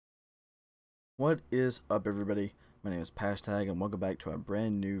What is up, everybody? My name is Pashtag and welcome back to a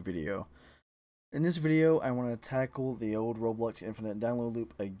brand new video. In this video I want to tackle the old Roblox infinite download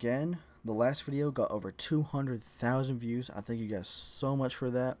loop again. The last video got over 200,000 views. I thank you guys so much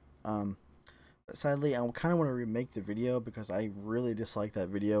for that. But sadly I kind of want to remake the video because I really dislike that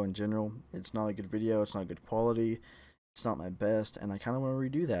video in general. It's not a good video, it's not good quality, it's not my best, and I kind of want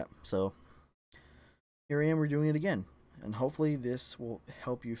to redo that. So here I am redoing it again, and hopefully this will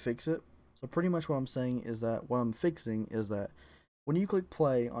help you fix it. So pretty much what I'm saying is that what I'm fixing is that when you click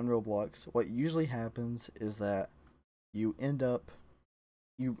play on Roblox, what usually happens is that you end up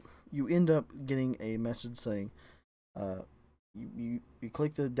getting a message saying you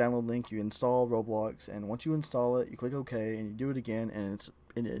click the download link, you install Roblox, and once you install it, you click OK and you do it again, and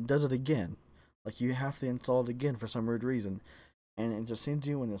it does it again. Like you have to install it again for some weird reason. And it just sends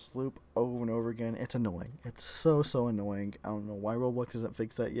you in this loop over and over again. It's annoying. It's so annoying. I don't know why Roblox hasn't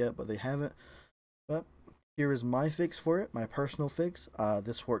fixed that yet, but they haven't. But here is my fix for it, my personal fix.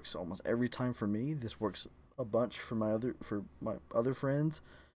 This works almost every time for me. This works a bunch for my other friends.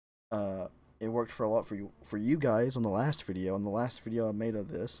 It worked for a lot for you guys on the last video. I made of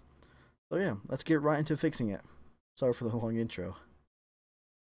this. So yeah, let's get right into fixing it. Sorry for the long intro.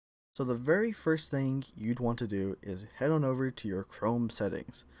 So the very first thing you'd want to do is head on over to your Chrome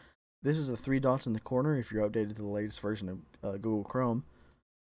settings. This is the three dots in the corner if you're updated to the latest version of Google Chrome.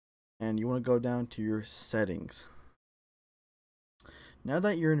 And you want to go down to your settings. Now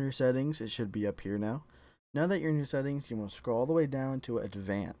that you're in your settings, it should be up here now. Now that you're in your settings, you want to scroll all the way down to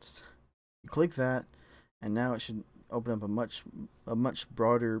advanced. You click that, and now it should open up a much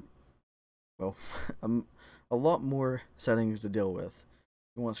broader, well, a lot more settings to deal with.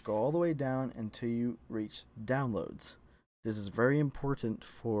 You want to scroll all the way down until you reach downloads. This is very important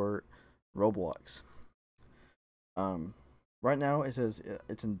for Roblox. Right now it says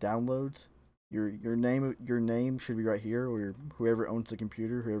it's in downloads. Your name should be right here, or whoever owns the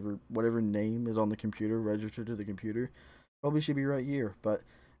computer, whatever name is on the computer registered to the computer, probably should be right here. But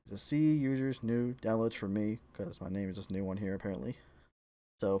it says see users new downloads for me because my name is just new one here apparently.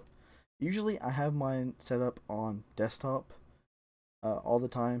 So usually I have mine set up on desktop all the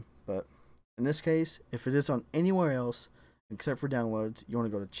time, but in this case, if it is on anywhere else except for downloads, you want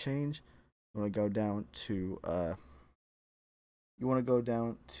to go to change. You want to go down to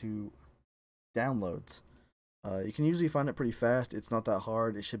downloads. You can usually find it pretty fast. It's not that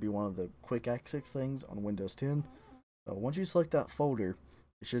hard. It should be one of the quick access things on Windows 10. So once you select that folder,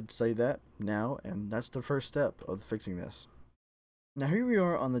 it should say that now, and that's the first step of fixing this. Now here we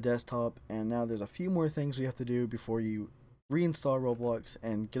are on the desktop, and now there's a few more things we have to do before you reinstall Roblox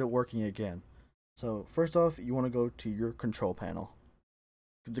and get it working again. So first off, you want to go to your control panel.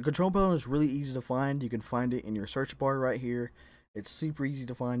 The control panel is really easy to find. You can find it in your search bar right here. It's super easy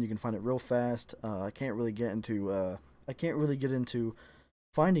to find. You can find it real fast. I can't really get into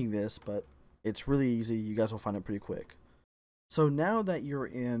finding this, but it's really easy. You guys will find it pretty quick. So now that you're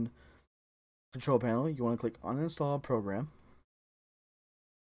in control panel, you want to click uninstall program.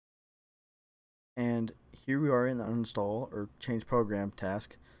 And here we are in the uninstall or change program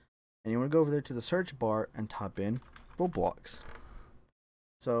task, and you want to go over there to the search bar and type in ROBLOX.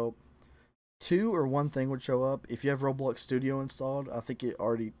 So one thing would show up. If you have ROBLOX Studio installed, I think it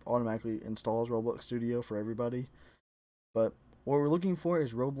already automatically installs ROBLOX Studio for everybody. But what we're looking for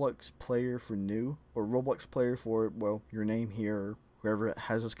is ROBLOX Player for new, or ROBLOX Player for, well, your name here or whoever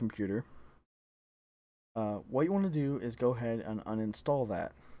has this computer. What you want to do is go ahead and uninstall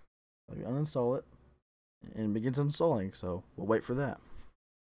that. So you uninstall it, and it begins installing, so we'll wait for that.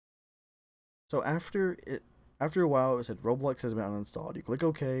 So after a while, it said Roblox has been uninstalled. You click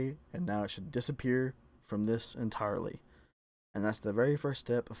OK, and now it should disappear from this entirely. And that's the very first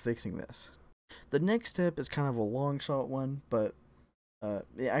step of fixing this. The next step is kind of a long shot one, but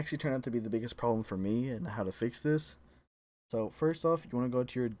it actually turned out to be the biggest problem for me and how to fix this. So first off, you want to go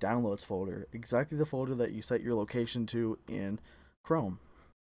to your downloads folder, exactly the folder that you set your location to in Chrome.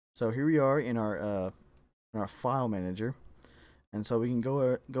 So here we are in our file manager, and so we can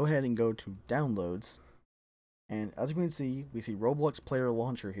go ahead and go to downloads, and as you can see, we see ROBLOX Player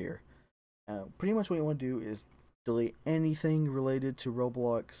launcher here. Pretty much what you want to do is delete anything related to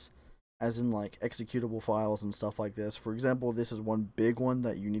Roblox, as in like executable files and stuff like this. For example, this is one big one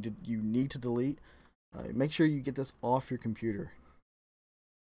that you need to delete. Make sure you get this off your computer.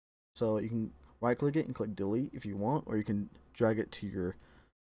 So you can right click it and click delete if you want, or you can drag it to your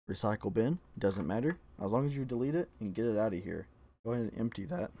recycle bin. Doesn't matter, as long as you delete it and get it out of here. Go ahead and empty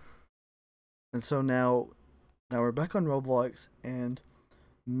that. And so now we're back on Roblox, and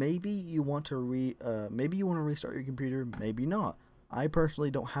maybe you want to restart your computer, maybe not. I personally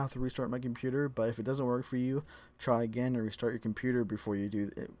don't have to restart my computer, but if it doesn't work for you, try again and restart your computer before you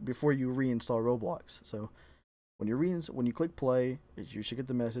reinstall Roblox. So when you click play, you should get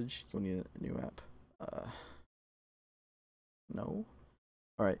the message you'll need a new app. No.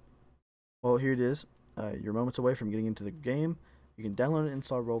 All right. Well, here it is. You're moments away from getting into the game. You can download and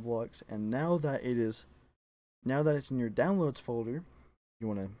install Roblox, and now that it's in your downloads folder, you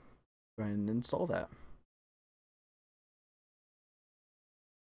want to go ahead and install that.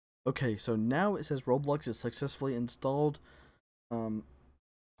 Okay, so now it says Roblox is successfully installed.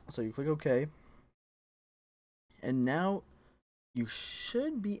 So you click OK, and now you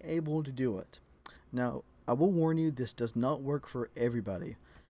should be able to do it. Now, I will warn you, this does not work for everybody.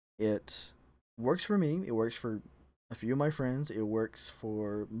 It works for me. It works for a few of my friends. It works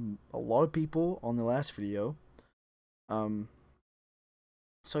for a lot of people on the last video.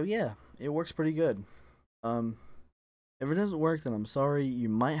 So yeah, it works pretty good. If it doesn't work, then I'm sorry. You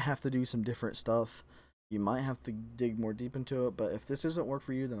might have to do some different stuff. You might have to dig more deep into it. But if this doesn't work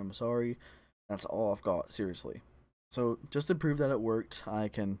for you, then I'm sorry. That's all I've got, seriously. So just to prove that it worked, I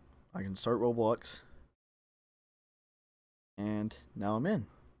can start Roblox. And now I'm in.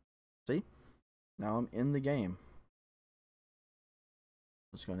 See? Now I'm in the game.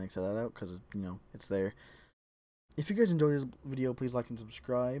 Let's go and exit that out because, it's there. If you guys enjoyed this video, please like and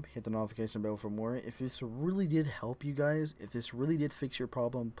subscribe. Hit the notification bell for more. If this really did help you guys, if this really did fix your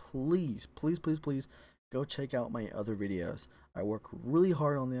problem, please, please, please, please go check out my other videos. I work really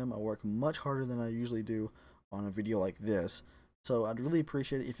hard on them. I work much harder than I usually do on a video like this. So I'd really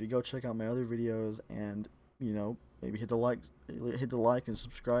appreciate it if you go check out my other videos and, maybe hit the like and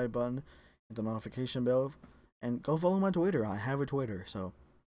subscribe button, hit the notification bell, and go follow my Twitter. I have a Twitter, so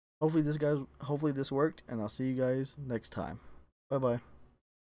hopefully this worked, and I'll see you guys next time. Bye bye.